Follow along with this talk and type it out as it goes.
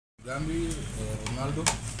Mugambi, Ronaldo,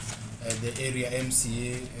 the area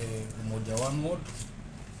MCA, Umoja 1 ward,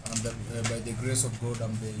 and by the grace of God,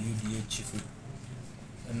 I'm the UDA chief whip.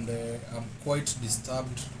 And I'm quite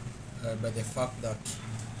disturbed by the fact that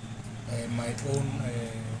my own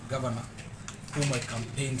governor, whom I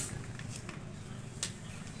campaigned for,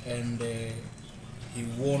 and he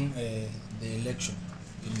won the election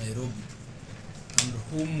in Nairobi, and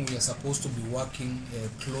whom we are supposed to be working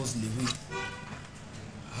closely with,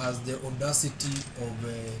 has the audacity of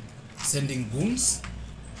sending goons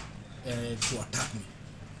to attack me.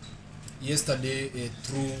 Yesterday,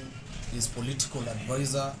 through his political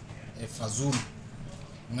advisor, Fazul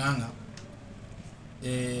Nganga,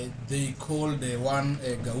 they called one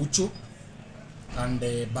Gaucho and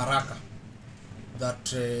Baraka, that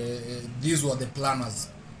these were the planners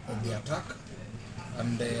of the attack.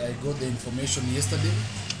 And I got the information yesterday,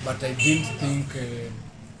 but I didn't think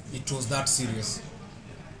it was that serious.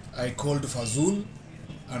 I called Fazul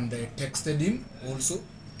and texted him also,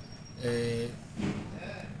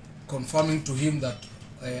 confirming to him that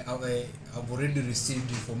I've already received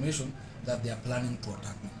information that they are planning to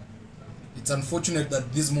attack me. It's unfortunate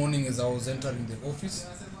that this morning, as I was entering the office,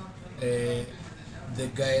 the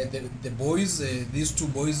boys, these two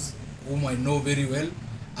boys whom I know very well,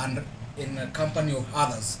 and in a company of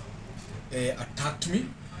others, attacked me,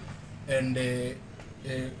 and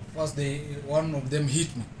first one of them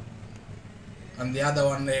hit me, and the other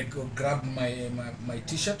one grabbed my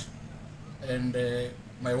t-shirt and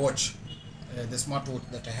my watch, the smartwatch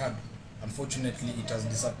that I had. Unfortunately, it has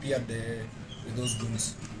disappeared with those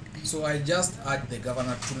goons. So I just urge the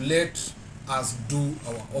governor to let us do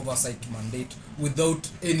our oversight mandate without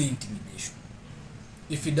any intimidation.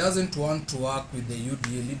 If he doesn't want to work with the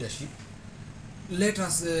UDA leadership, let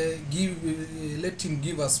him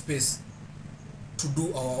give us space to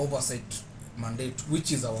do our oversight mandate,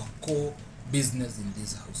 which is our core business in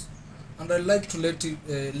this house. And I'd like to let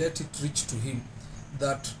it reach to him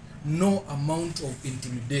that no amount of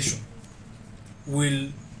intimidation will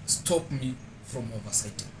stop me from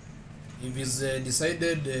oversighting. If he's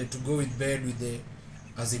decided to go with bed with the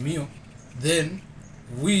Azimio, then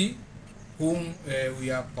we, whom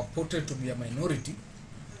we are purported to be a minority,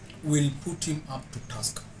 will put him up to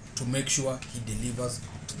task to make sure he delivers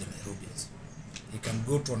to the Nairobians. He can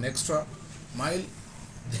go to an extra mile.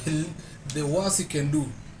 The worst he can do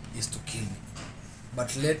is to kill me.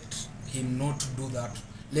 But let him not do that.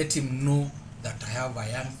 Let him know that I have a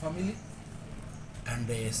young family and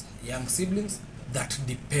young siblings that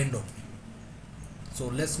depend on me. So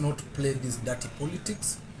let's not play this dirty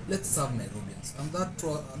politics. Let's serve Nairobians.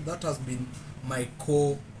 And that has been my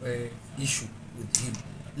core issue with him.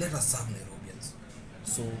 Let us serve Nairobians.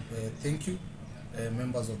 So thank you,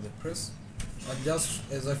 members of the press. And just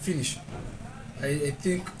as I finish, I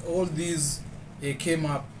think all these came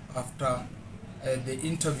up after the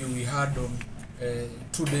interview we had on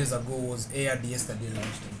 2 days ago was aired yesterday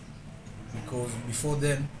lunchtime. Because before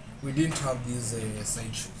then, we didn't have these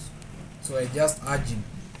side shows. So I just urge him,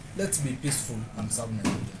 let's be peaceful and serve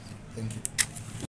Nairobians. Thank you.